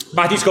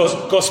Matthew's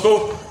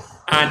Gospel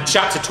and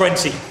chapter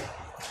 20.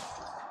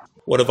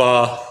 One of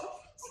our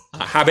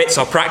habits,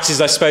 our practices,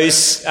 I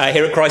suppose,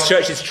 here at Christ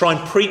Church is to try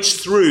and preach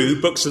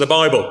through books of the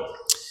Bible.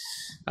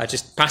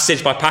 Just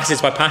passage by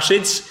passage by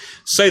passage,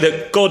 so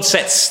that God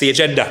sets the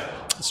agenda.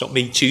 It's not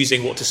me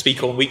choosing what to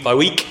speak on week by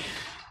week,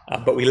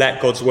 but we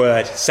let God's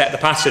word set the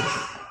pattern.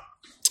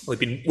 We've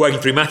been working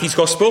through Matthew's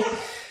Gospel,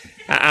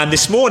 and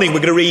this morning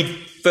we're going to read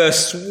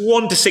verse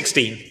 1 to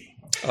 16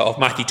 of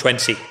Matthew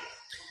 20.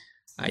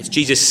 It's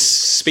Jesus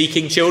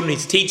speaking, children.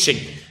 He's teaching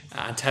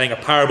and telling a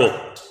parable.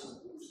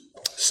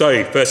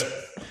 So, verse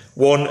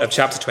 1 of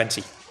chapter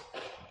 20.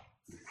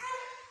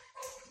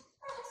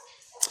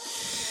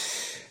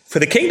 For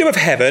the kingdom of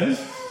heaven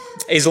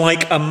is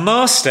like a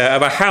master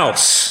of a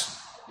house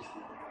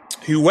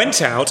who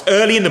went out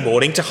early in the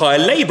morning to hire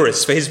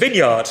labourers for his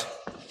vineyard.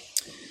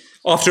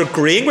 After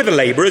agreeing with the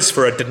labourers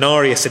for a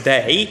denarius a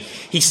day,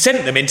 he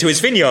sent them into his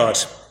vineyard.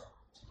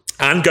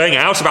 And going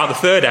out about the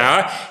third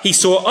hour, he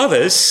saw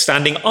others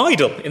standing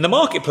idle in the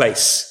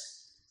marketplace.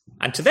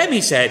 And to them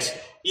he said,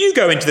 "You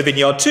go into the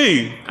vineyard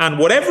too, and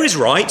whatever is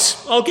right,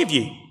 I'll give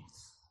you."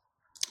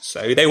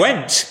 So they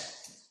went.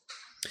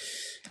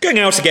 Going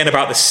out again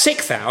about the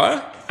 6th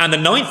hour and the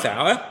 9th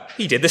hour,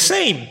 he did the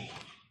same.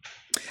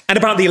 And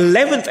about the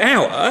 11th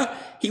hour,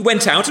 he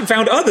went out and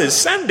found others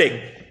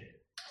standing.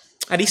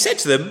 And he said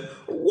to them,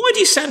 "Why do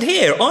you stand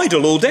here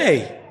idle all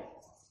day?"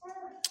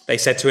 They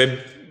said to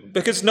him,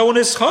 "Because no one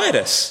has hired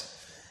us."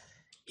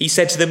 He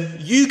said to them,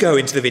 "You go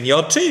into the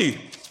vineyard too."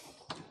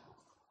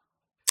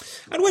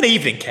 And when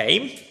evening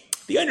came,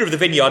 the owner of the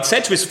vineyard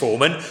said to his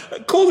foreman,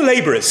 "Call the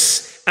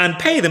labourers and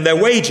pay them their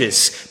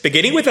wages,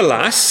 beginning with the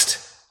last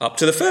up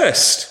to the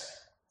first."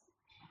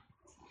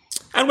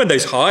 And when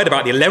those hired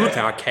about the 11th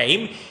hour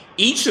came,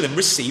 each of them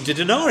received a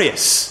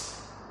denarius.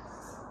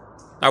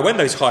 Now when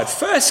those hired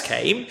first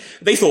came,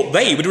 they thought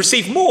they would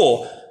receive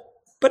more,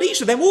 but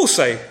each of them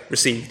also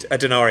received a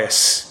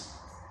denarius.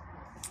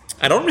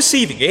 And on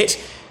receiving it,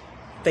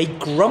 they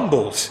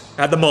grumbled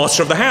at the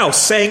master of the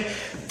house, saying,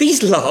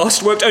 "These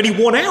last worked only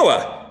 1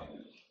 hour,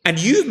 and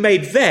you've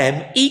made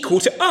them equal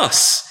to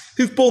us,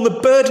 who've borne the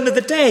burden of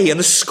the day and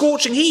the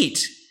scorching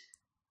heat."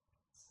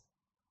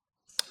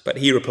 But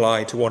he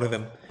replied to one of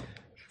them,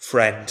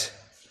 "Friend,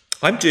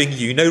 I'm doing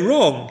you no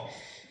wrong.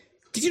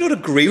 Did you not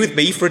agree with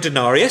me for a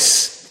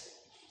denarius?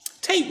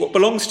 Take what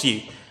belongs to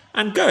you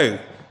and go.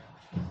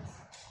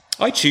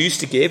 I choose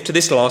to give to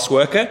this last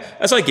worker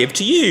as I give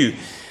to you.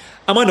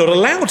 Am I not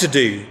allowed to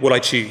do what I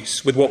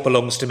choose with what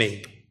belongs to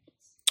me?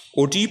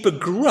 Or do you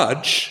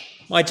begrudge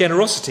my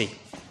generosity?"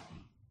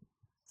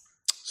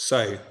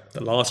 So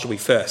the last will be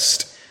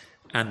first,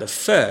 and the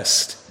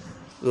first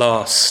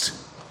last.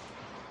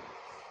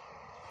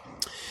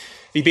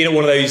 Have you been at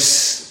one of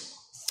those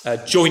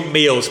joint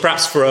meals,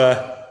 perhaps for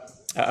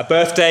a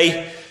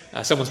birthday,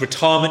 someone's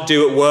retirement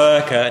due at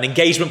work, an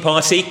engagement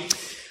party,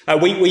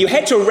 where you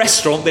head to a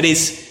restaurant that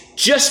is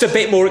just a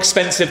bit more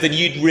expensive than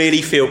you'd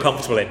really feel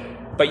comfortable in?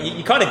 But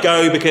you kind of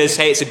go because,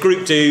 hey, it's a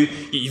group do,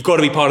 you've got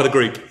to be part of the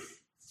group.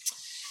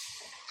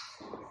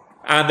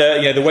 And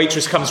the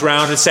waitress comes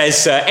round and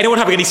says, "Anyone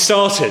having any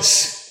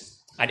starters?"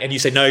 And you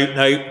say, no.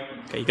 Okay,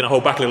 you're going to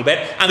hold back a little bit.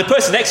 And the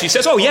person next to you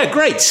says, "Oh, yeah,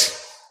 great.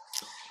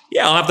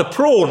 Yeah, I'll have the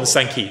prawns,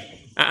 thank you.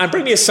 And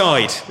bring me a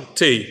side,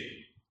 too."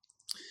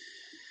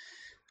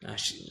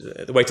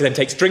 The waiter then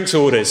takes drinks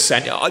orders.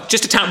 And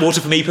 "Just a tap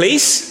water for me,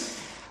 please."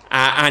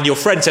 And your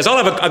friend says,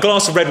 "I'll have a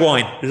glass of red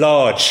wine.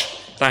 Large,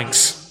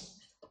 thanks."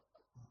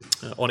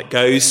 On it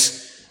goes.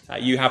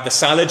 You have the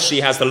salad, she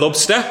has the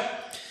lobster.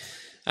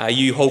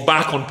 You hold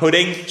back on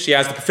pudding, she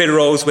has the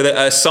profiteroles with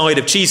a side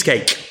of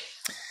cheesecake.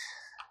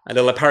 A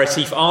little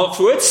aperitif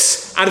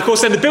afterwards. And of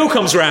course then the bill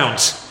comes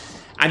round.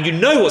 And you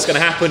know what's going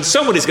to happen.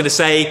 Someone is going to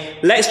say,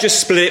 "Let's just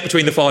split it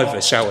between the 5 of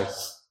us, shall we?"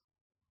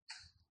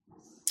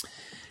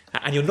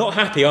 And you're not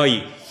happy, are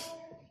you?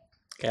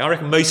 Okay, I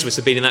reckon most of us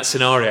have been in that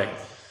scenario.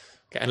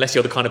 Okay, unless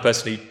you're the kind of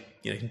person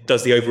who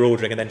does the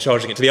over-ordering and then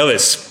charging it to the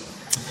others.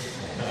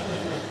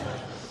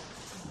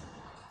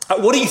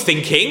 What are you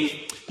thinking?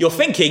 You're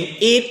thinking,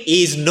 it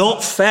is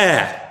not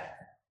fair.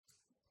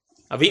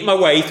 I've eaten my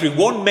way through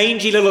one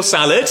mangy little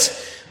salad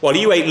while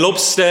you ate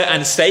lobster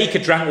and steak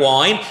and drank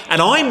wine, and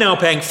I'm now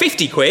paying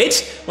 50 quid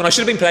when I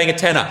should have been paying a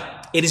tenner.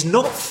 It is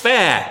not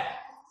fair.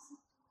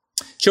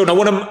 Children,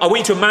 I want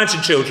you to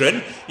imagine,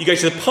 children, you go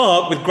to the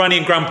park with Granny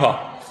and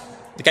Grandpa.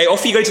 Okay,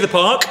 off you go to the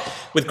park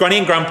with Granny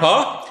and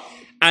Grandpa,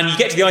 and you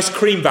get to the ice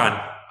cream van.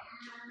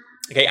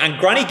 Okay, and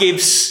Granny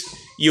gives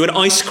you an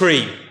ice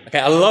cream. Okay,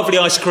 a lovely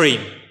ice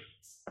cream.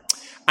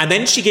 And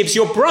then she gives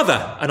your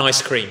brother an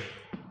ice cream.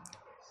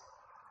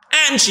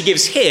 And she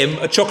gives him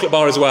a chocolate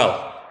bar as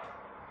well.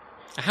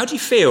 How do you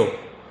feel?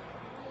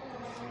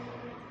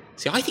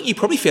 See, I think you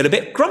probably feel a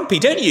bit grumpy,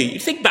 don't you? You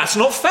think that's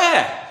not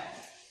fair.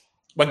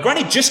 When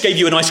Granny just gave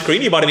you an ice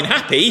cream, you might have been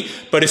happy,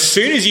 but as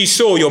soon as you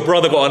saw your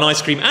brother got an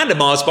ice cream and a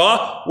Mars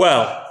bar,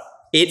 well,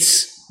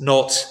 it's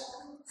not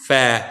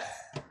fair.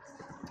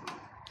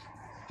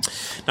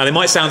 Now, they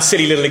might sound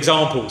silly little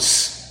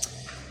examples,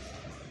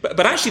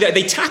 but actually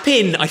they tap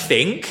in, I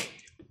think,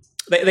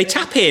 They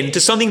tap into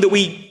something that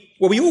we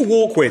all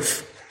walk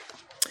with.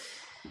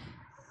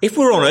 If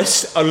we're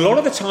honest, a lot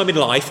of the time in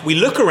life, we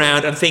look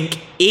around and think,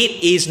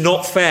 it is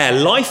not fair.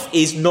 Life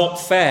is not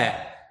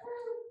fair.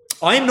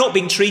 I am not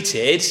being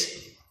treated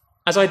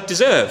as I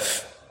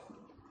deserve.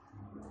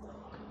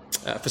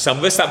 For some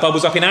of us, that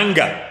bubbles up in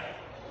anger.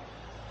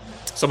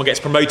 Someone gets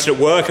promoted at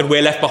work and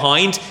we're left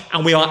behind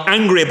and we are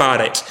angry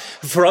about it.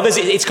 For others,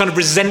 it's kind of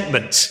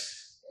resentment.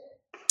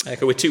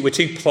 Okay, we're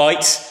too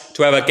polite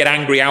to ever get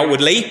angry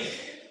outwardly,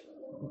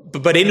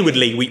 but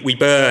inwardly we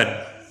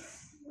burn.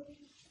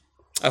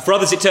 For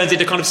others, it turns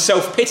into kind of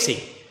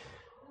self-pity.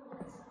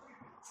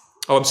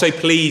 Oh, I'm so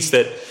pleased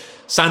that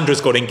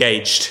Sandra's got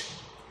engaged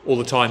all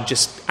the time,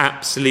 just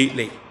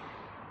absolutely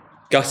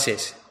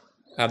gutted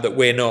that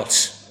we're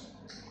not.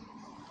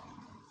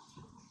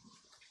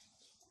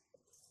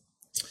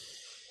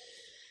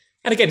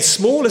 And again,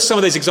 small as some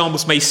of those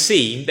examples may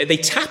seem, they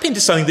tap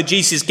into something that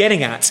Jesus is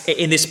getting at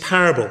in this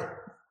parable.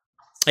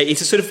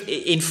 It's a sort of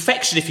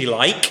infection, if you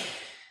like,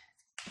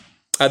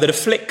 that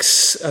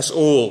afflicts us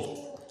all.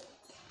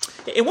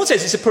 In one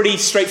sense, it's a pretty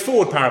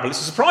straightforward parable. It's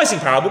a surprising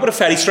parable, but a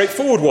fairly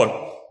straightforward one.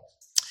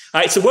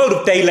 It's a world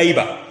of day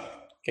labour.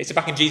 Okay, so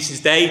back in Jesus'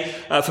 day,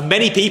 for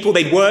many people,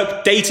 they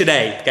work day to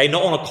day. Okay,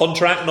 not on a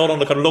contract, not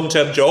on a kind of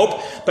long-term job,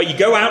 but you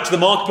go out to the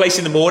marketplace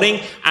in the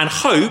morning and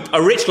hope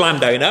a rich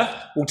landowner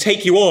will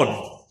take you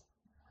on.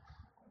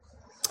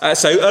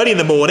 So early in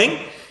the morning,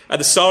 at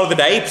the start of the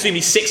day,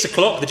 presumably 6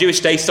 o'clock, the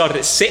Jewish day started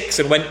at 6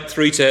 and went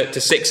through to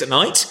 6 at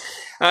night.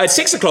 At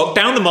 6 o'clock,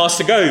 down the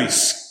master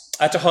goes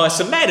to hire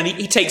some men, and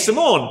he takes them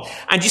on.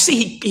 And you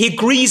see, he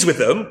agrees with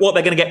them what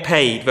they're going to get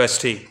paid, verse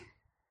 2.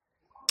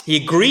 He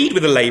agreed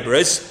with the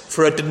labourers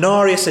for a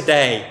denarius a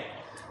day.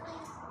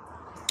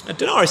 A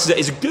denarius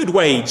is a good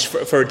wage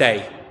for a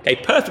day. Okay,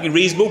 perfectly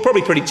reasonable,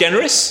 probably pretty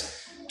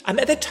generous, and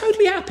they're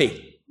totally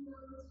happy.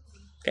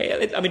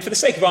 Okay, I mean, for the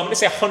sake of argument, let's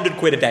say 100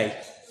 quid a day.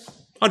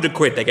 100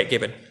 quid they get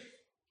given.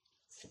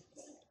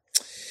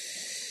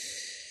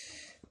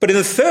 But in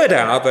the third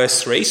hour,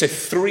 verse 3, so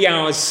 3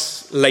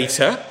 hours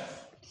later,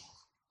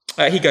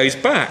 he goes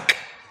back.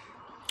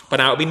 But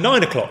now it'll be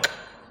 9 o'clock.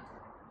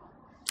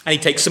 And he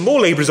takes some more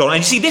labourers on. And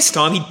you see, this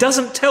time he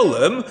doesn't tell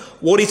them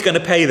what he's going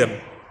to pay them.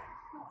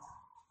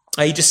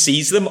 He just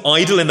sees them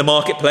idle in the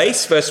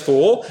marketplace, verse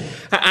 4.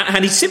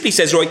 And he simply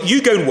says, right,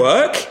 you go and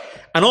work,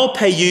 and I'll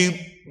pay you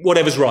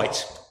whatever's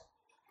right.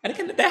 And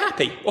again, they're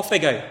happy. Off they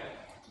go.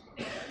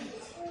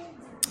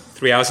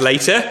 3 hours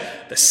later,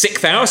 the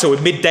 6th hour, so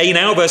we're midday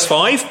now, verse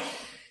 5.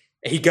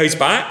 He goes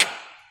back,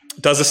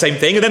 does the same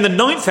thing. And then the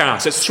 9th hour,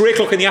 so it's 3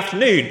 o'clock in the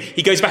afternoon,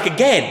 he goes back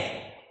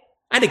again.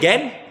 And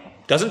again,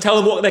 doesn't tell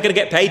them what they're going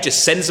to get paid,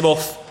 just sends them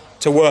off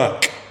to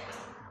work.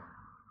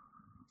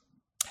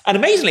 And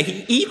amazingly,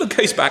 he even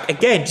goes back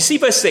again. Do you see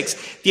verse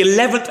 6? The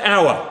 11th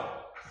hour.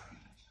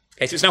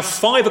 Okay, so it's now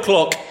 5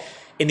 o'clock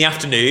in the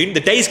afternoon. The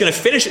day's going to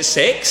finish at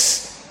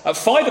 6. At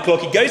 5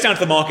 o'clock, he goes down to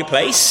the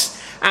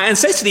marketplace and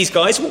says to these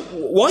guys,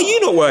 why are you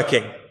not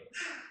working?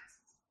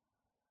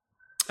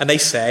 And they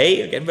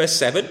say, again, verse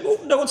 7, well,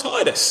 no one's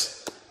hired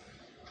us.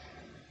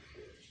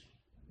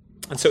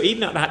 And so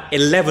even at that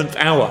 11th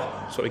hour,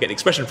 that's where we get the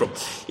expression from,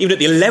 even at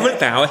the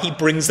 11th hour, he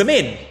brings them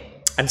in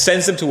and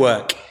sends them to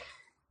work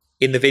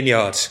in the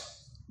vineyard.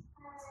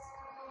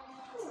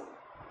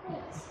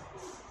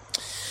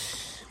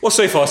 Well,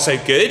 so far so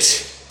good,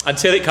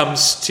 until it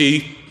comes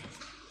to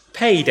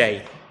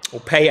payday or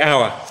pay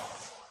hour.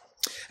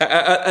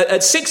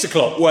 At 6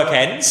 o'clock, work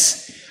ends,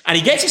 and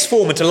he gets his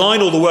foreman to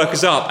line all the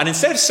workers up, and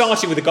instead of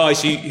starting with the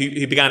guys who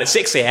began at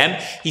 6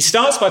 a.m., he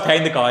starts by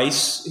paying the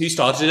guys who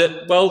started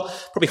at, well,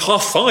 probably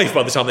 5:30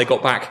 by the time they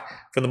got back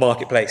from the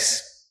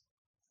marketplace.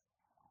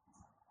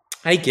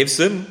 And he gives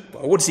them,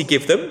 well, what does he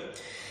give them?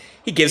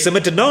 He gives them a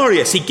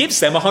denarius. He gives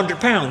them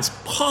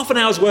 £100, half an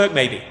hour's work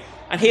maybe,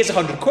 and here's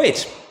 100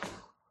 quid.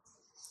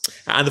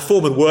 And the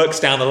foreman works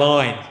down the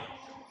line.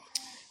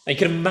 And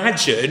you can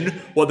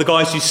imagine what the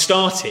guys who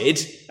started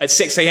at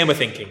 6 a.m. are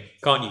thinking,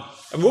 can't you?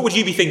 And what would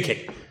you be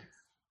thinking?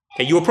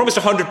 Okay, you were promised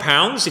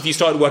 £100 if you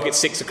started work at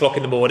 6 o'clock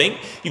in the morning.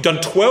 You've done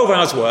 12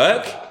 hours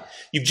work.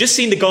 You've just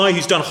seen the guy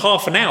who's done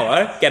half an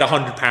hour get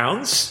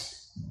 £100.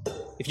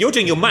 If you're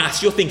doing your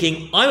maths, you're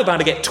thinking, I'm about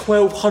to get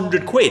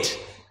 1,200 quid.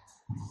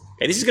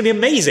 Okay, this is going to be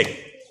amazing.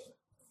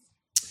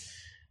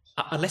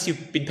 Unless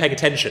you've been paying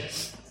attention.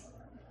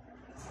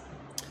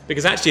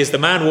 Because actually, as the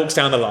man walks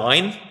down the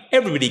line,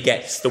 everybody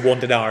gets the one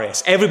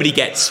denarius. Everybody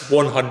gets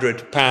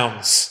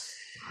 £100.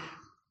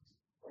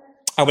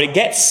 And when it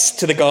gets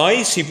to the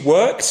guys who've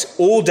worked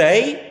all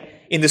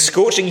day in the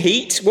scorching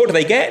heat, what do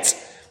they get?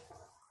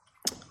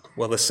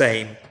 Well, the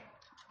same.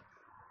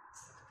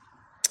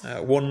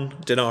 One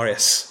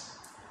denarius,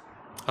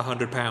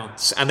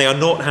 £100. And they are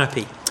not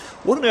happy.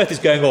 What on earth is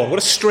going on? What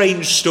a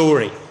strange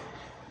story.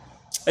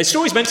 The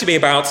story is meant to be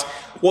about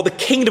what the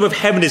kingdom of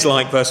heaven is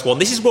like, verse 1.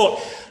 This is what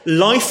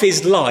life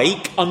is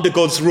like under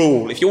God's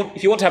rule. If you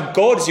want to have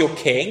God as your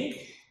king,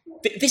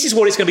 this is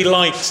what it's going to be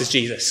like, says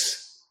Jesus.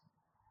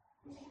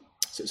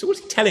 So what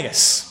is he telling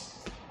us?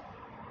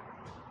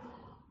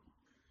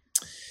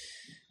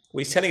 Well,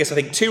 he's telling us, I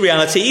think, two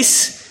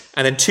realities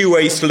and then two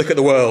ways to look at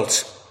the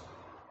world.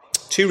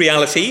 Two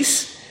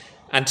realities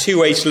and two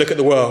ways to look at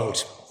the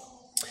world.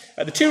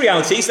 The two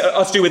realities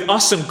are to do with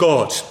us and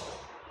God.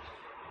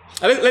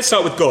 Let's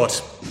start with God.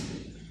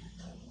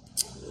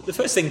 The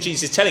first thing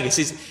Jesus is telling us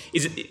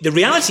is the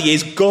reality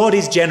is God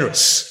is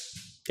generous.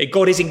 Okay,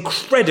 God is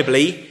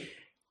incredibly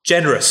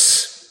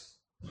generous.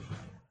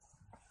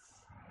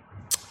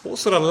 What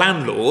sort of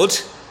landlord,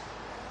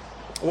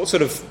 what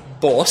sort of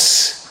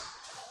boss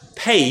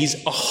pays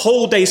a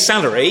whole day's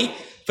salary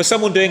for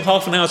someone doing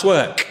half an hour's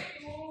work?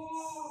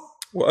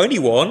 Well, only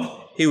one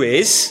who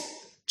is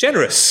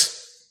generous.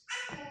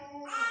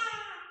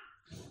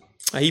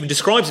 He even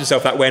describes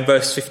himself that way in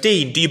verse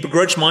 15. Do you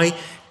begrudge my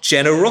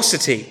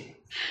generosity?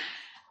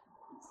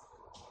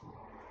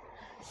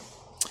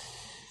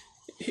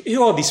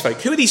 Who are these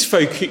folk? Who are these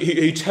folk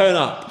who turn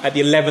up at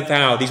the 11th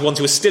hour? These ones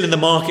who are still in the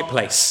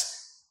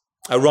marketplace,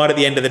 right at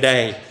the end of the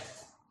day.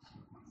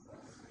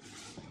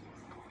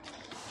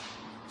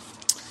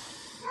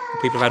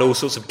 People have had all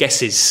sorts of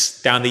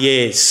guesses down the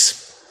years.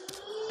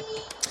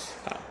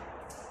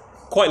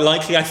 Quite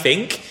likely, I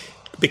think,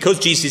 because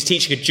Jesus is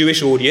teaching a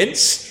Jewish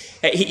audience,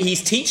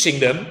 he's teaching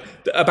them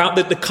about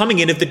the coming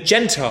in of the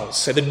Gentiles,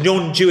 so the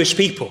non-Jewish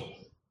people.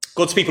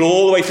 God's people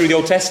all the way through the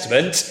Old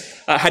Testament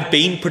had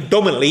been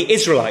predominantly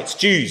Israelites,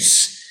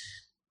 Jews.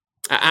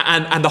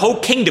 And the whole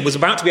kingdom was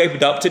about to be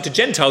opened up to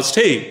Gentiles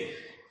too.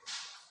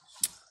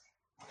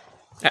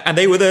 And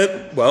they were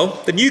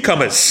the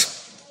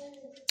newcomers,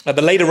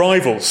 the late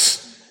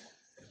arrivals.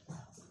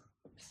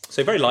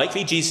 So very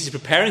likely Jesus is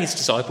preparing his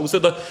disciples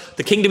that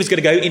the kingdom is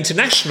going to go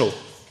international.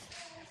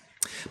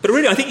 But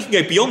really, I think you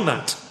can go beyond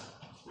that.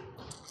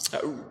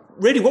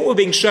 Really, what we're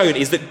being shown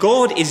is that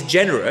God is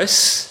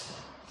generous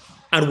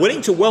and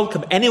willing to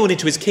welcome anyone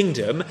into his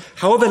kingdom,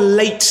 however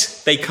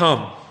late they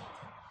come.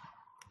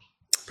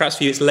 Perhaps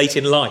for you it's late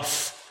in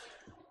life.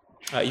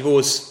 You've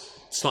always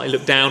slightly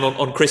looked down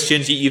on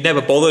Christians. You've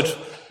never bothered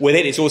with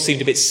it. It's always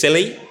seemed a bit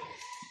silly.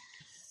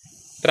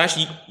 But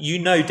actually, you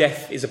know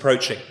death is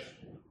approaching.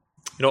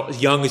 You're not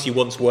as young as you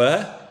once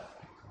were.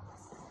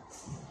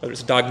 Whether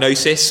it's a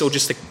diagnosis or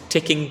just the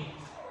ticking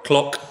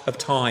clock of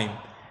time.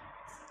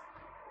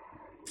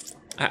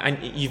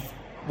 And you've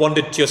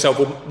wondered to yourself,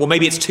 well,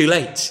 maybe it's too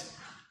late.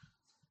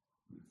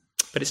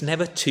 But it's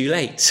never too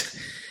late.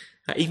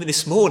 Even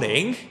this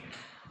morning,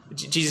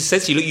 Jesus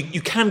says to you, look,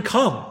 you can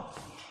come.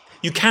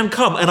 You can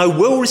come, and I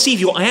will receive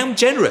you. I am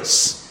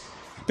generous.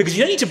 Because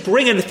you don't need to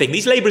bring anything.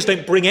 These labourers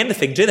don't bring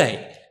anything, do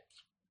they?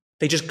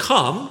 They just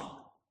come,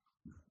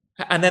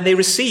 and then they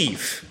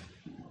receive.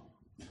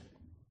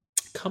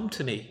 Come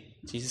to me,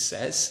 Jesus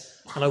says,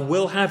 and I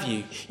will have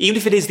you. Even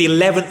if it is the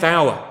 11th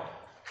hour.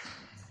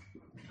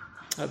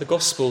 The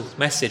gospel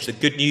message, the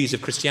good news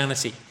of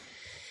Christianity,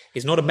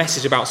 is not a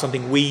message about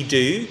something we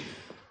do,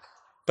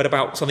 but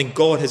about something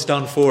God has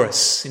done for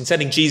us. In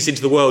sending Jesus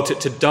into the world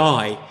to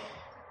die,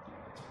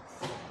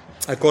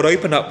 God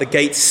opened up the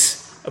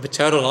gates of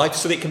eternal life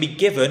so that it can be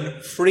given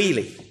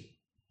freely.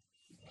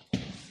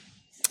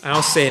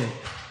 Our sin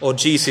on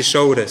Jesus'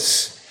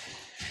 shoulders.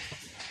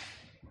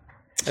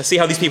 Let's see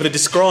how these people are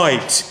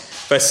described.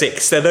 Verse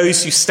 6, they're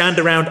those who stand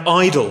around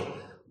idle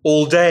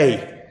all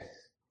day.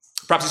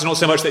 Perhaps it's not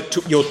so much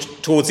that you're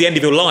towards the end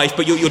of your life,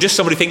 but you're just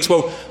somebody who thinks,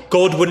 well,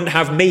 God wouldn't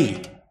have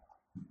me.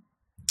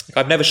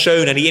 I've never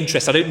shown any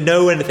interest. I don't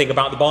know anything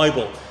about the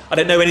Bible. I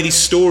don't know any of these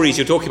stories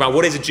you're talking about.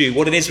 What is a Jew?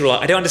 What an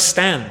Israelite? I don't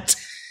understand.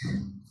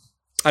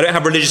 I don't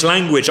have religious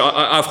language.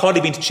 I've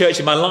hardly been to church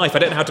in my life. I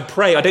don't know how to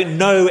pray. I don't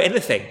know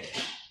anything.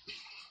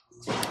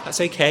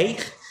 That's okay.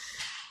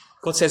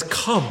 God says,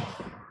 come.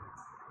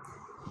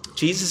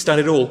 Jesus has done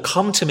it all.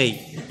 Come to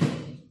me.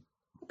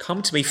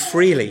 Come to me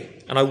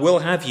freely, and I will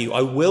have you.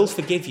 I will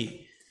forgive you.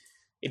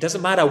 It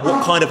doesn't matter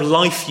what kind of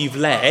life you've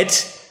led.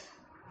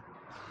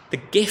 The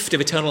gift of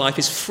eternal life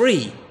is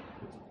free.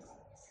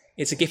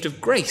 It's a gift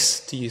of grace,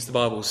 to use the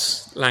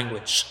Bible's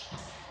language.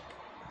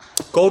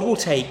 God will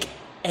take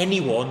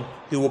anyone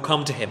who will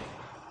come to him.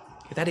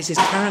 That is his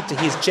character.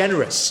 He is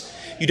generous.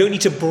 You don't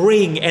need to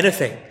bring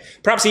anything.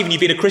 Perhaps even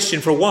you've been a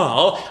Christian for a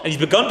while, and you've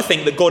begun to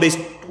think that God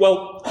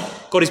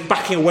is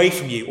backing away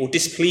from you or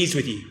displeased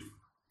with you.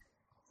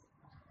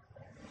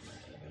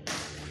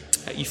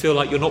 You feel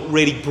like you're not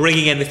really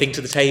bringing anything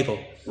to the table.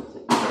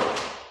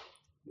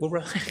 Well,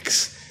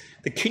 relax.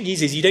 The good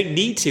news is you don't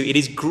need to. It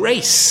is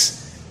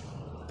grace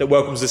that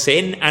welcomes us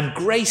in and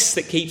grace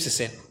that keeps us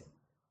in.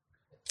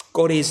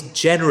 God is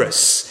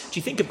generous. Do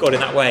you think of God in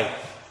that way?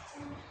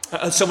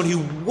 As someone who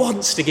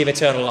wants to give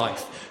eternal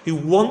life, who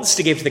wants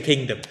to give to the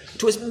kingdom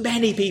to as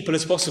many people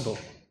as possible.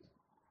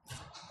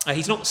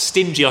 He's not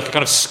stingy like a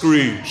kind of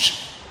Scrooge,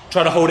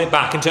 trying to hold it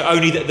back until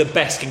only the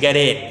best can get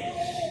in.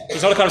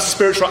 It's not a kind of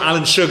spiritual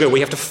Alan Sugar where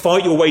you have to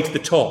fight your way to the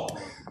top.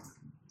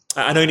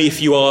 And only if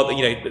you are,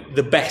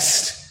 the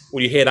best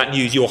will you hear that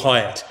news, you're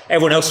hired.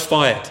 Everyone else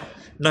fired.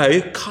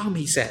 No, come,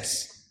 he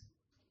says.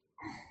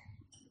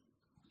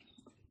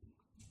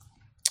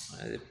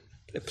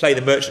 Play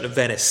The Merchant of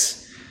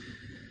Venice.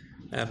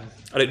 I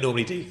don't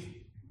normally do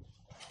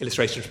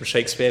illustration from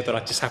Shakespeare, but I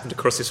just happened to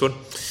cross this one.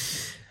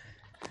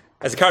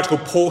 There's a character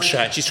called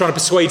Portia, and she's trying to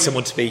persuade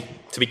someone to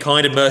be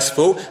kind and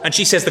merciful, and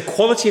she says the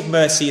quality of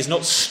mercy is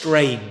not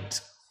strained.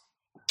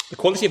 The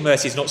quality of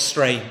mercy is not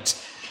strained.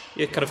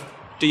 You kind of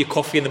do your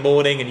coffee in the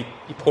morning and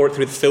you pour it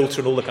through the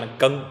filter and all the kind of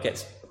gunk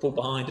gets pulled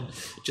behind and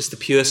just the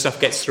pure stuff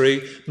gets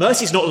through.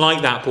 Mercy's not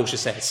like that, Portia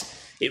says.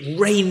 It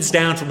rains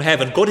down from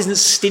heaven. God isn't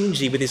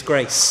stingy with his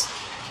grace.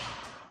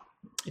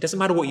 It doesn't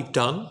matter what you've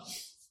done,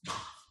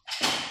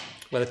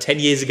 whether 10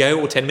 years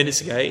ago or 10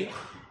 minutes ago,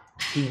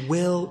 he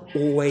will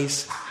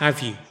always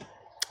have you.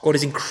 God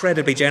is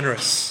incredibly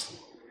generous.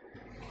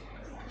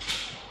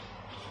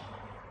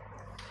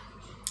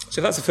 So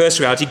that's the first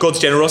reality, God's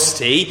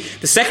generosity.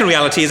 The second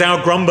reality is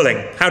our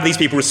grumbling. How do these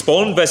people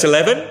respond? Verse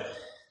 11.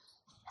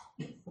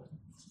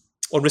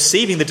 On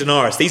receiving the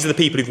denarius, these are the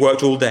people who've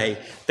worked all day.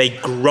 They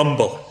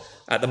grumble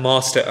at the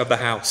master of the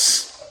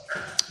house.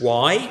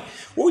 Why?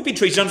 Well, we've been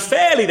treated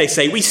unfairly, they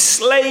say. We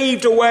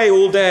slaved away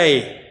all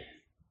day.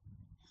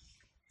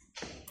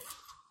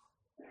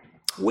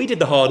 We did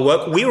the hard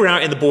work. We were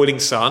out in the boiling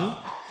sun.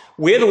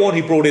 We're the one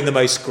who brought in the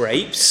most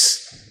grapes.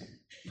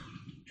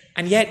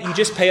 And yet you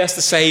just pay us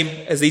the same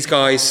as these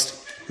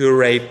guys who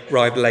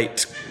arrived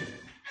late.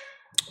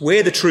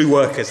 We're the true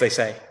workers, they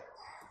say.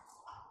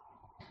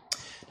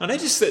 Now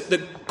notice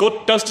that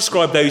God does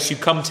describe those who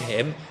come to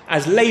him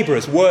as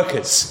labourers,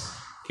 workers.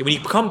 Okay, when you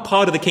become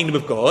part of the kingdom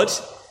of God,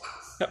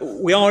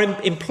 we are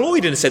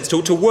employed in a sense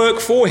to work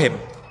for him.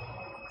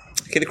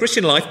 Okay, the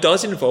Christian life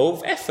does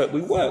involve effort.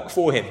 We work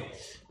for him.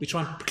 We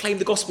try and proclaim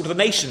the gospel to the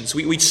nations.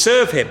 We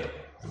serve him.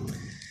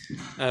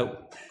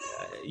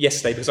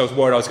 Yesterday, because I was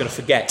worried I was going to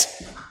forget,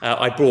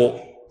 I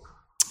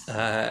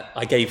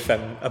gave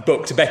a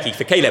book to Becky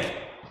for Caleb.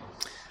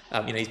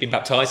 He's been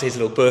baptised. Here's a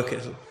little book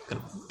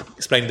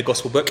explaining the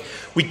gospel book.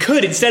 We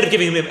could, instead of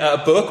giving him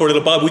a book or a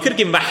little Bible, we could have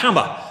given him a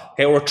hammer,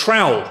 okay, or a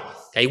trowel.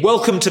 Okay,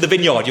 welcome to the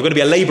vineyard. You're going to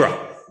be a labourer.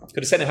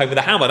 Could have sent him home with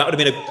a hammer. That would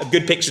have been a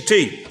good picture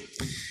too.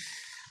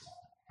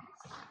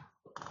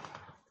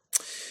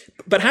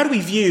 But how do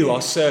we view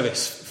our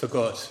service for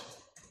God?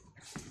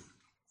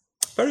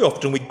 Very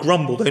often we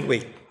grumble, don't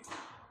we?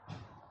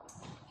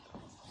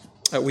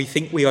 We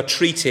think we are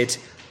treated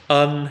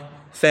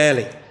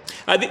unfairly.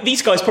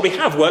 These guys probably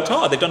have worked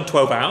hard. They've done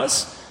 12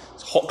 hours.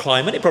 It's a hot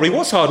climate. It probably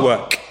was hard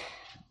work.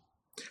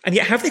 And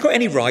yet, have they got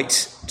any right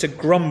to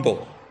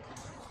grumble?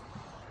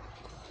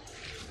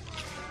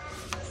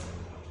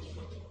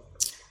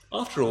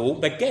 After all,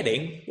 they're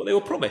getting what they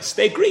were promised.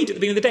 They agreed at the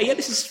beginning of the day, yeah,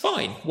 this is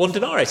fine. 1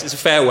 denarius, it's a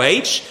fair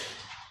wage.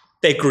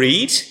 They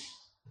agreed.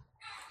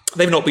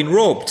 They've not been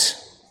robbed.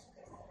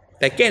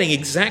 They're getting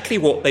exactly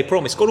what they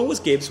promised. God always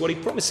gives what he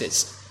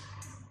promises.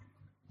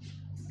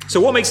 So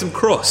what makes them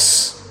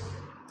cross?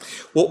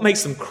 What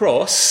makes them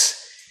cross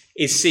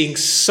is seeing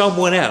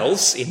someone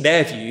else, in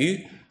their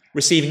view,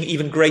 receiving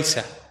even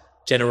greater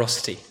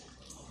generosity.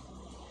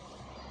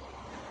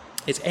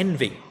 It's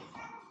envy.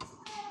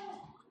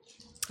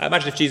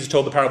 Imagine if Jesus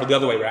told the parable the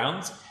other way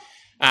around,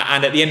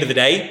 and at the end of the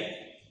day,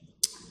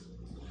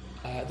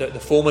 the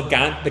foreman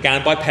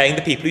began by paying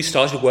the people who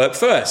started work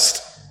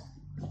first.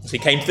 So he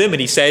came to them and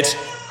he said,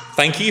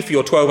 thank you for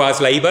your 12 hours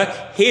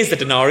labour. Here's the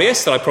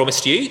denarius that I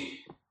promised you.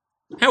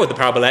 How would the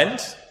parable end?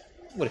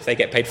 Well, if they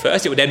get paid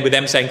first, it would end with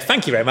them saying,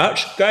 thank you very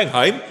much, going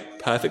home,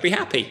 perfectly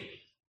happy.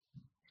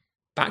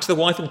 Back to the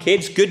wife and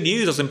kids, good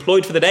news, I was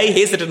employed for the day,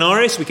 here's the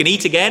denarius, we can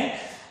eat again.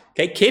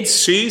 Okay,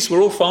 kids, shoes,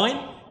 we're all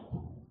fine.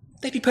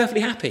 They'd be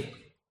perfectly happy.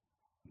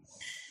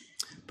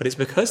 But it's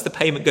because the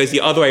payment goes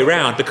the other way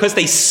around, because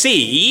they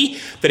see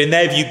that in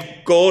their view,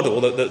 God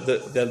or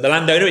the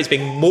landowner is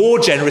being more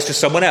generous to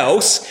someone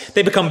else,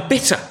 they become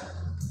bitter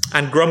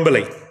and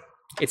grumbly.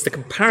 It's the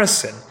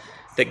comparison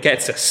that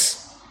gets us.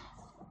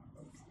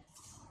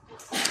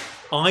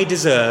 I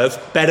deserve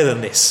better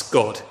than this,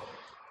 God,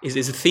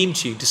 is a theme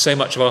tune to so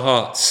much of our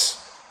hearts.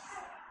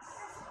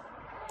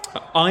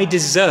 I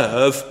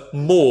deserve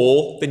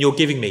more than you're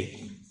giving me.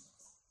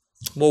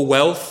 More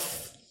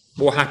wealth,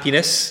 more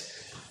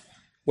happiness,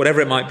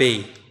 whatever it might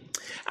be.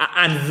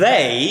 And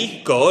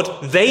they,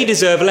 God, they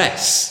deserve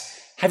less.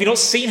 Have you not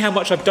seen how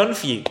much I've done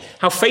for you?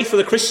 How faithful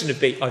a Christian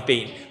I've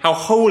been? How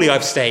holy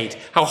I've stayed?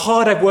 How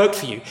hard I've worked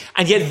for you?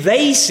 And yet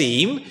they,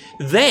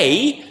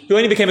 who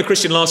only became a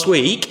Christian last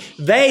week,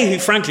 they who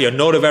frankly are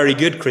not a very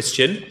good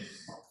Christian,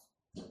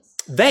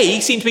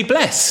 they seem to be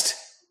blessed.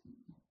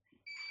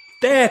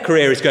 Their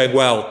career is going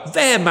well.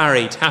 They're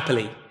married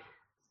happily.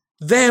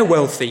 They're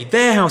wealthy.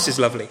 Their house is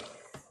lovely.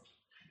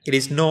 It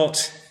is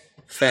not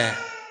fair.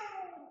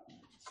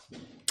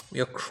 We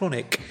are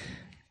chronic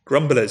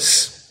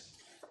grumblers.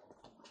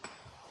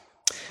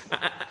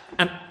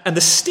 And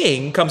the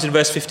sting comes in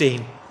verse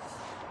 15. I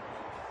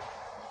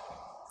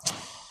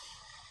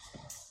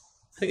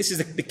think this is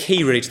the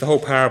key really to the whole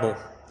parable.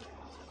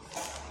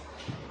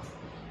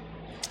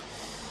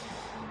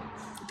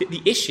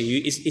 The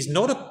issue is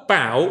not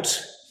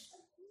about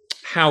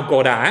how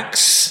God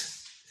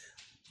acts,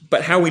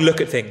 but how we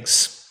look at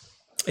things.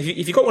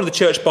 If you've got one of the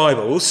church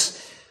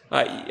Bibles,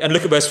 and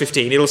look at verse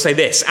 15, it'll say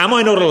this: am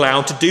I not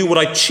allowed to do what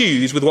I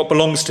choose with what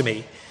belongs to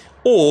me?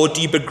 Or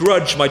do you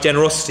begrudge my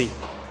generosity?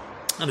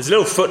 And there's a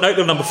little footnote,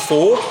 little number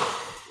 4,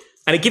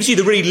 and it gives you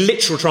the really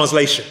literal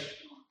translation.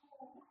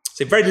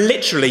 So very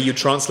literally you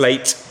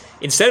translate,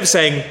 instead of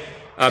saying,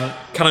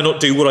 can I not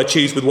do what I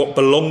choose with what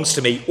belongs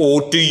to me,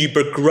 or do you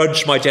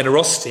begrudge my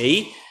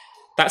generosity?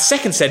 That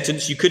second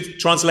sentence you could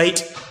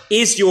translate,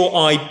 is your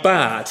eye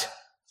bad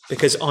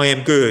because I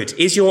am good?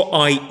 Is your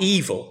eye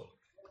evil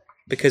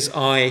because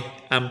I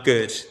am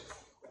good?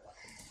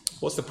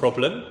 What's the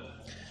problem?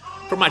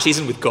 The problem actually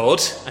isn't with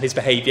God and his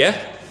behaviour.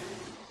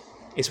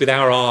 It's with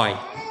our eye.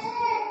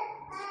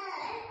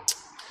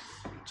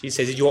 Jesus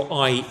says, is your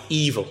eye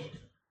evil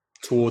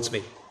towards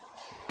me?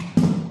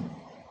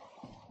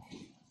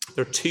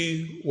 There are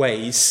 2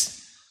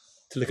 ways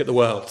to look at the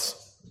world.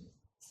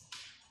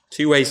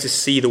 2 ways to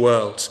see the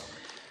world.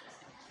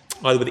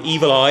 Either with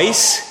evil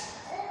eyes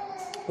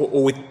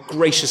or with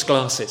gracious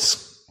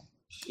glasses.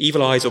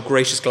 Evil eyes or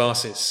gracious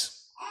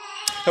glasses.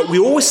 But we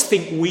always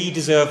think we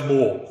deserve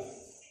more.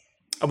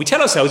 And we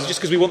tell ourselves it's just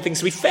because we want things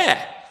to be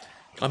fair.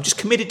 I'm just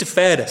committed to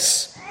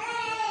fairness.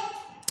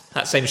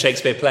 That same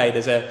Shakespeare play,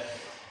 there's The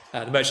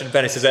Merchant of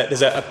Venice,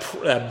 there's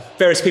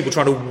various people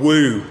trying to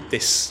woo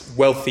this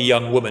wealthy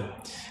young woman.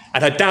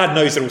 And her dad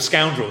knows they're all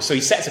scoundrels, so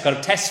he sets a kind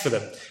of test for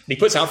them. And he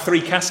puts out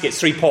 3 caskets,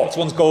 3 pots.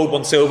 One's gold,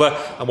 one's silver,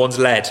 and one's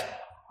lead.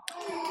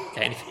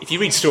 Okay, and if you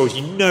read stories,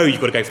 you know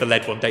you've got to go for the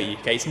lead one, don't you?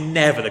 Okay, it's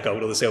never the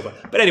gold or the silver.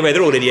 But anyway,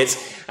 they're all idiots.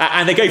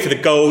 And they go for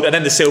the gold and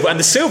then the silver. And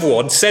the silver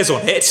one says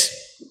on it,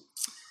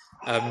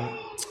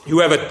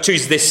 whoever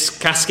chooses this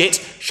casket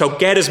shall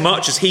get as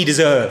much as he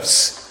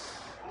deserves.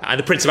 And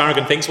the Prince of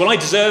Aragon thinks, well, I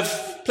deserve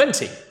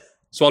plenty,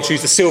 so I'll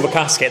choose the silver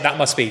casket. That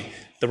must be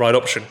the right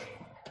option.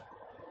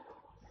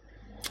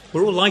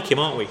 We're all like him,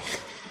 aren't we?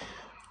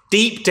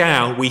 Deep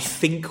down, we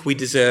think we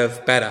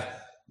deserve better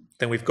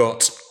than we've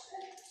got.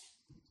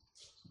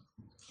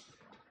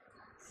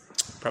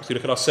 Perhaps we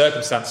look at our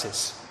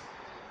circumstances.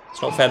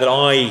 It's not fair that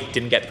I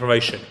didn't get the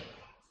promotion.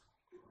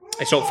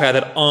 It's not fair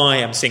that I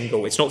am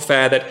single. It's not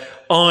fair that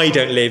I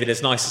don't live in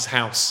as nice a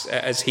house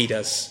as he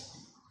does.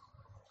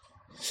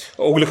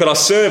 Or we look at our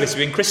service,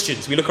 we've been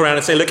Christians. We look around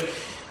and say, look,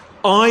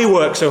 I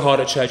work so hard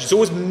at church. It's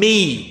always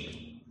me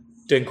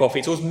doing coffee.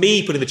 It's always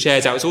me putting the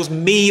chairs out. It's always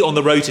me on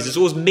the rotas. It's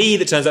always me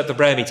that turns up to the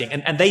prayer meeting.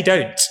 And they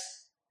don't.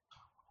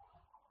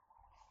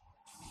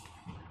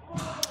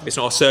 It's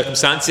not our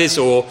circumstances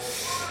or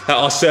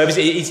our service.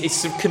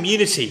 It's the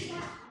community.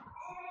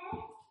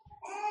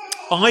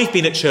 I've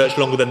been at church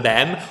longer than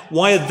them.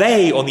 Why are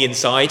they on the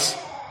inside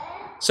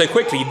so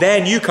quickly?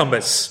 They're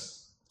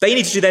newcomers. They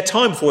need to do their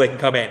time before they can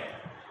come in.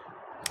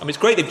 I mean, it's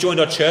great they've joined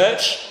our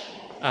church.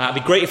 It'd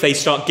be great if they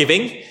start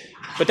giving.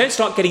 But don't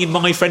start getting in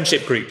my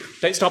friendship group.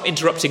 Don't start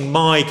interrupting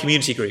my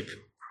community group.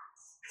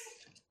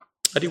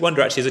 I do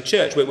wonder, actually, as a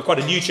church, we're quite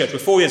a new church. We're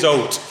 4 years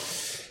old.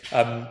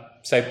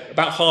 So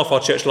about half our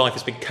church life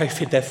has been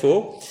COVID,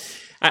 therefore.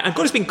 And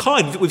God has been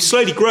kind. We've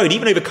slowly grown.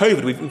 Even over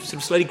COVID, we've sort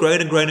of slowly grown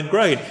and grown and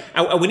grown.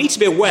 And we need to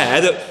be aware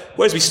that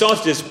whereas we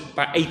started as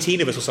about 18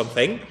 of us or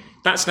something,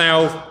 that's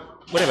now,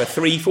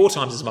 3-4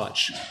 times as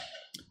much.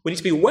 We need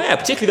to be aware,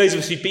 particularly those of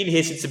us who've been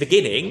here since the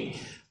beginning,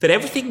 that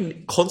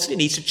everything constantly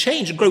needs to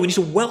change and grow. We need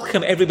to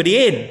welcome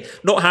everybody in,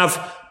 not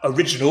have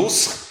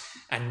originals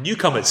and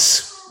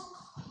newcomers.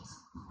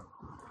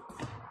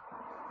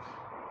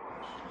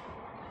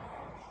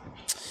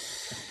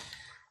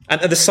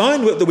 And the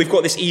sign that we've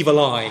got this evil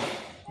eye,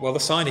 well, the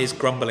sign is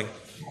grumbling.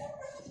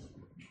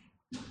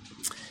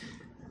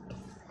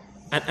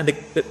 And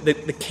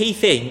the key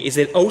thing is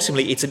that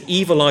ultimately it's an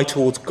evil eye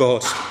towards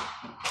God.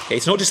 Okay,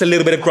 it's not just a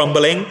little bit of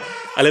grumbling,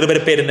 a little bit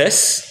of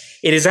bitterness.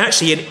 It is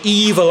actually an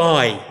evil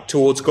eye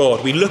towards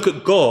God. We look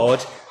at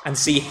God and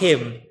see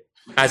him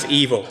as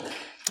evil.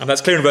 And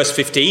that's clear in verse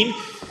 15.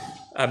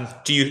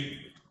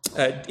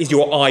 Is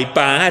your eye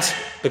bad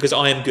because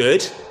I am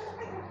good?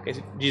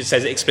 Jesus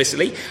says it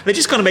explicitly. And it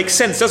just kind of makes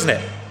sense, doesn't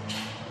it?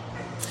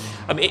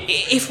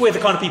 If we're the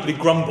kind of people who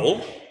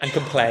grumble and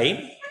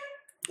complain,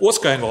 what's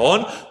going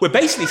on? We're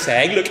basically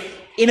saying, look,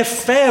 in a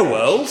fair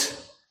world,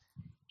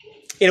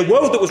 in a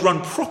world that was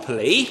run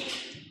properly,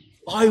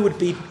 I would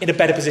be in a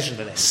better position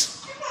than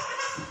this.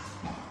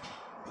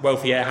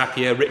 Wealthier,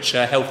 happier,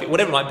 richer, healthier,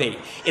 whatever it might be.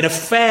 In a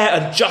fair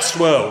and just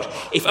world.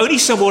 If only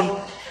someone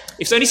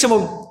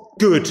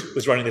good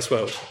was running this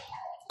world.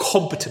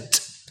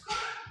 Competent.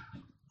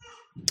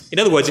 In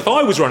other words, if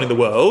I was running the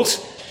world,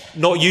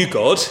 not you,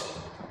 God,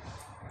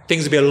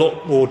 things would be a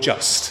lot more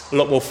just, a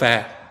lot more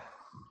fair.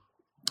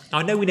 Now,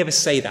 I know we never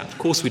say that. Of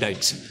course we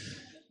don't.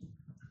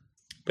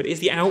 But it is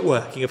the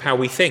outworking of how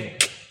we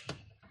think.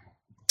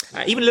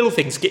 Even little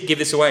things give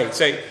this away.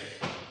 So,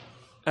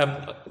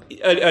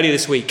 earlier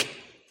this week,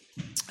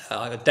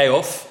 I had a day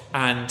off,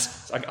 and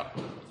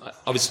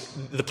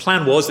the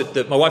plan was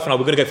that my wife and I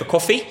were going to go for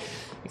coffee.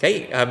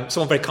 Okay,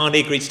 someone very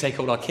kindly agreed to take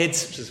all our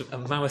kids, which is a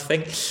mammoth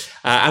thing.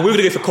 And we were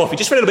going to go for coffee,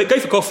 just for a little bit, go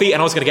for coffee,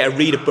 and I was going to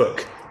read a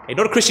book. Okay,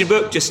 not a Christian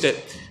book, just a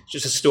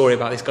story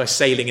about this guy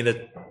sailing in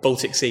the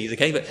Baltic Seas,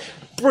 okay? But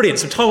brilliant,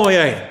 some time on my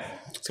own.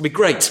 It's going to be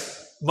great,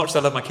 much as I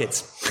love my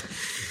kids.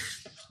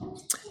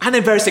 And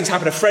then various things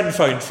happened. A friend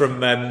phoned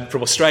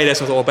from Australia,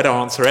 so I thought, I better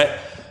answer it,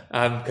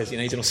 because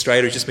he's in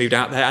Australia, he's just moved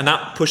out there, and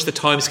that pushed the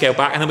timescale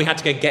back. And then we had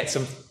to go get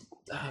some,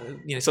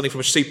 something from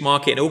a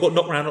supermarket, and it all got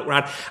knocked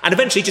around, and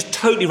eventually just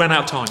totally ran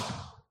out of time.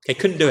 Okay,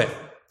 couldn't do it.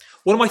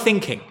 What am I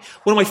thinking?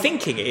 What am I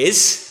thinking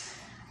is,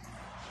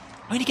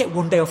 I only get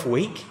 1 day off a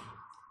week.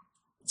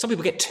 Some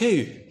people get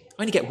 2.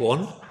 I only get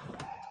 1. I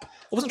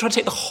wasn't trying to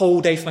take the whole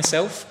day for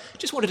myself.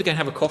 Just wanted to go and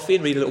have a coffee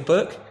and read a little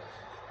book.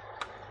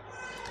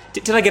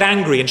 Did I get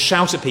angry and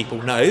shout at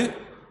people? No.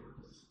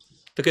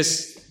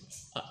 Because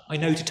I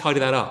know to tidy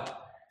that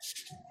up.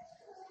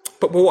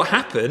 But what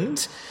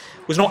happened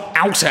was not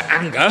outer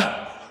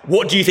anger.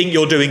 What do you think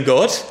you're doing,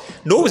 God?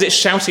 Nor was it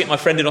shouting at my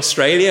friend in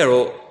Australia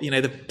or,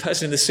 the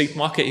person in the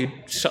supermarket who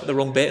shut the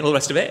wrong bit and all the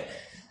rest of it.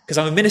 Because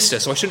I'm a minister,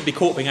 so I shouldn't be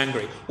caught being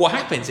angry. What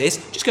happens is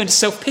just go into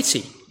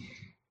self-pity.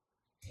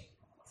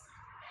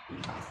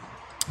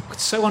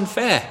 It's so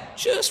unfair.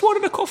 Just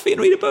wanted a coffee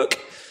and read a book.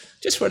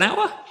 Just for an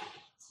hour.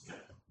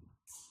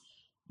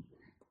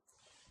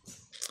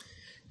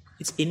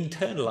 It's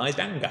internalized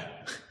anger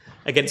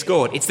against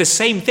God. It's the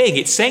same thing.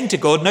 It's saying to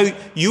God, no,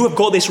 you have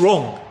got this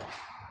wrong.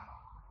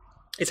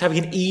 It's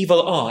having an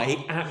evil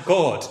eye at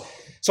God.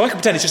 So I can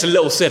pretend it's just a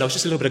little sin. I was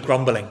just a little bit of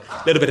grumbling,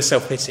 a little bit of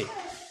self-pity.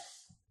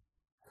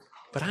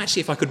 But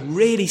actually, if I could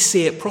really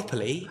see it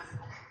properly,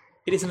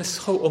 it is an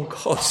assault on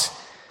God.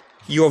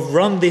 You have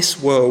run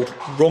this world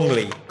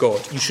wrongly,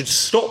 God. You should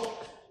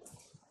stop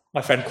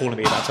my friend calling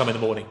me at that time in the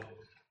morning.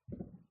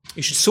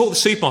 You should sort the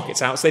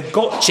supermarkets out so they've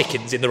got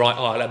chickens in the right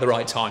aisle at the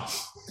right time.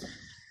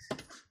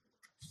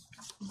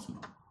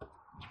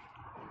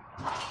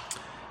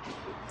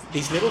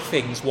 These little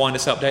things wind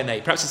us up, don't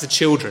they? Perhaps it's the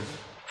children.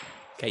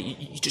 Okay,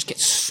 you just get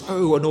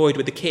so annoyed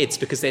with the kids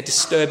because they're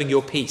disturbing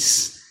your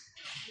peace.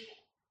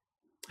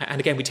 And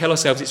again, we tell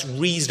ourselves it's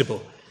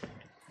reasonable.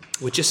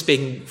 We're just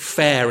being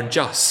fair and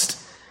just.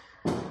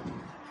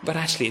 But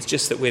actually, it's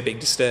just that we're being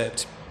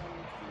disturbed.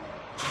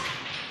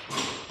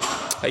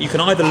 You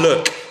can either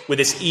look with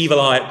this evil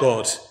eye at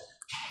God,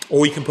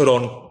 or you can put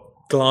on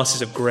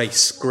glasses of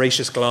grace,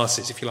 gracious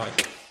glasses, if you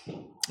like.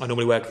 I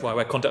normally wear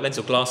contact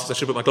lenses or glasses. I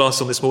should put my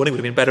glasses on this morning, would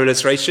have been a better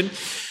illustration.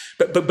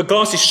 But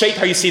glasses shape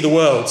how you see the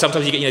world.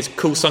 Sometimes you get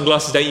cool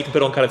sunglasses, don't you? You can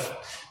put on kind of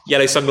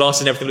yellow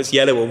sunglasses and everything looks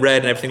yellow, or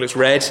red and everything looks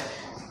red.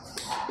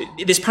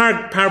 This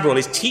parable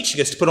is teaching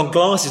us to put on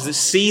glasses that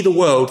see the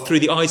world through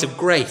the eyes of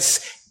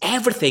grace.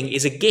 Everything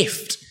is a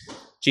gift,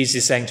 Jesus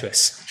is saying to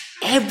us.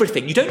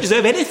 Everything. You don't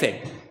deserve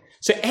anything.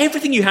 So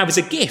everything you have is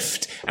a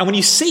gift. And when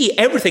you see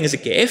everything as a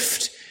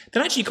gift,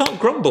 then actually you can't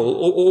grumble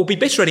or be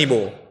bitter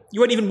anymore. You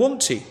won't even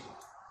want to.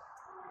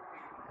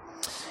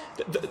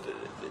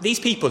 These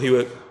people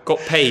who got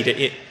paid,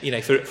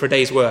 for a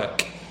day's work,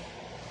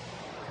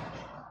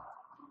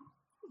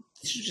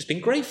 they should have just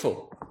been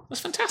grateful.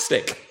 That's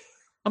fantastic.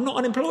 I'm not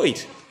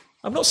unemployed.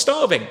 I'm not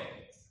starving.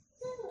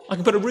 I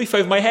can put a roof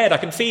over my head. I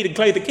can feed and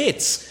clothe the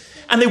kids.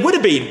 And they would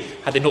have been,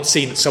 had they not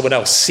seen that someone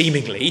else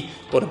seemingly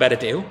got a better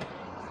deal.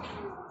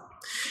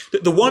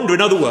 The wonder,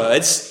 in other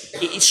words,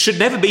 it should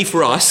never be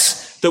for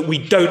us that we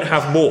don't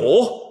have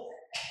more,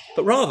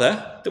 but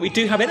rather that we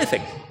do have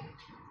anything.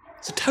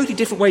 It's a totally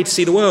different way to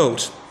see the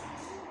world.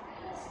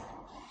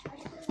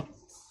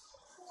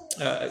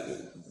 A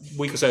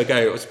week or so ago,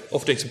 I was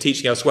off doing some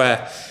teaching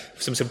elsewhere,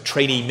 some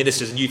trainee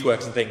ministers and youth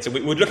workers and things, and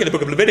we would look at the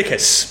book of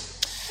Leviticus.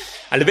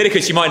 And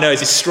Leviticus, you might know, is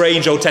this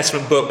strange Old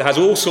Testament book that has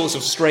all sorts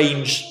of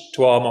strange,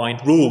 to our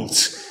mind,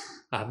 rules.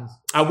 And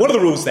one of the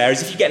rules there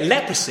is if you get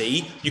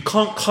leprosy, you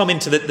can't come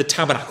into the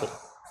tabernacle.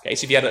 Okay,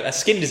 so if you had a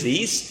skin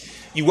disease,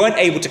 you weren't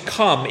able to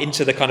come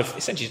into the kind of,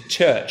 essentially,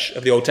 church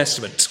of the Old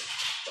Testament.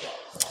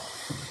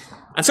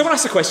 And someone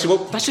asked the question,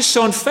 well, that's just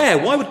so unfair.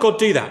 Why would God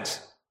do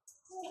that?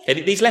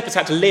 Okay, these lepers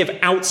had to live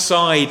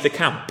outside the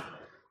camp.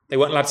 They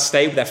weren't allowed to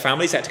stay with their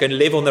families. They had to go and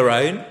live on their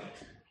own.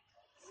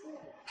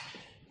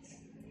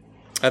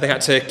 They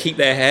had to keep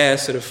their hair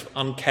sort of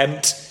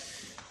unkempt.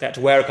 They had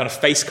to wear a kind of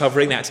face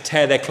covering. They had to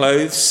tear their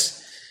clothes.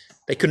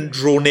 They couldn't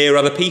draw near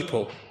other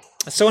people.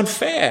 It's so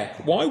unfair.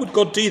 Why would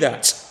God do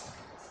that?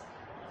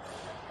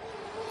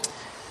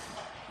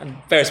 And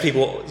various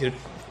people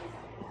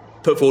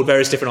put forward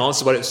various different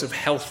answers about it, sort of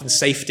health and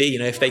safety.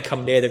 If they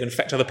come near, they're going to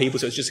affect other people,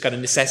 so it's just a kind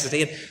of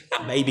necessity. And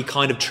that may be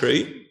kind of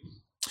true.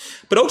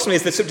 But ultimately,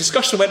 as the sort of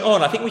discussion went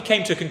on, I think we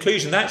came to a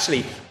conclusion that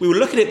actually we were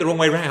looking at it the wrong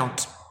way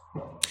round.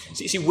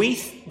 So you see, we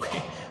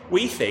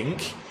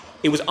think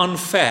it was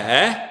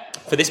unfair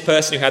for this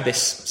person who had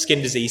this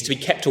skin disease to be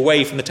kept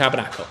away from the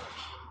tabernacle.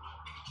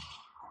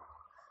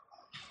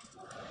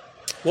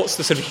 What's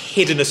the sort of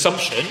hidden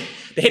assumption?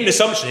 The hidden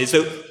assumption is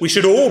that we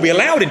should all be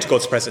allowed into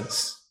God's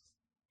presence.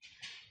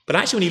 But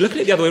actually, when you look at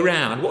it the other way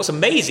around, what's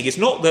amazing is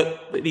not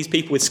that these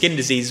people with skin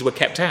diseases were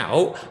kept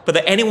out, but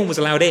that anyone was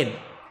allowed in.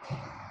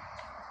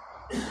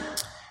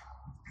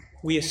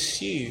 We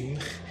assume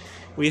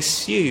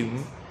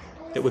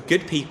that we're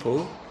good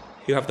people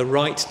who have the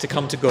right to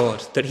come to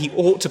God, that he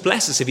ought to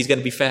bless us if he's going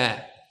to be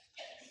fair.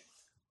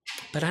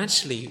 But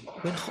actually,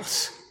 we're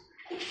not.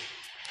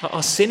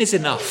 Our sin is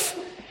enough.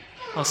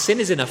 Our sin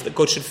is enough that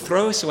God should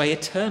throw us away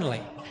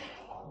eternally.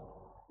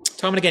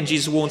 Time and again,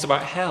 Jesus warns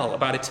about hell,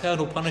 about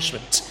eternal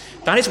punishment.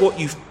 That is what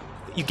you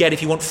get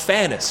if you want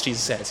fairness,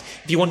 Jesus says.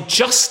 If you want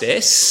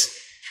justice,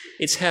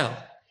 it's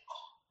hell.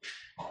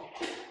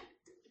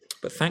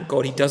 But thank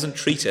God he doesn't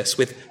treat us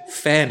with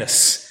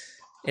fairness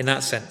in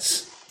that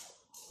sense.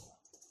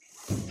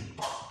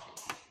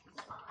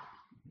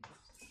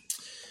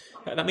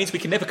 That means we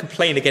can never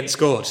complain against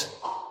God.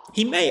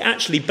 He may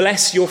actually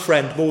bless your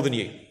friend more than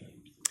you.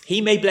 He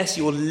may bless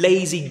your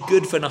lazy,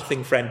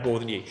 good-for-nothing friend more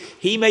than you.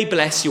 He may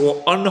bless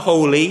your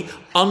unholy,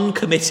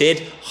 uncommitted,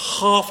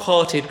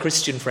 half-hearted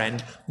Christian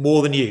friend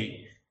more than you.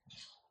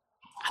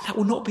 And that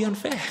will not be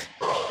unfair.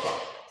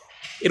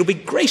 It'll be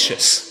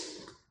gracious.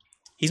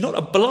 He's not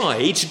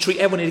obliged to treat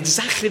everyone in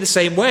exactly the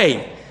same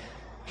way.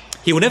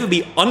 He will never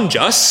be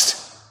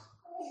unjust.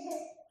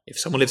 If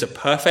someone lives a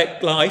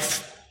perfect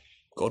life,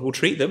 God will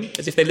treat them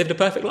as if they lived a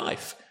perfect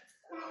life.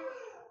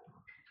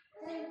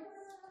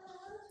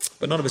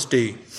 But none of us do.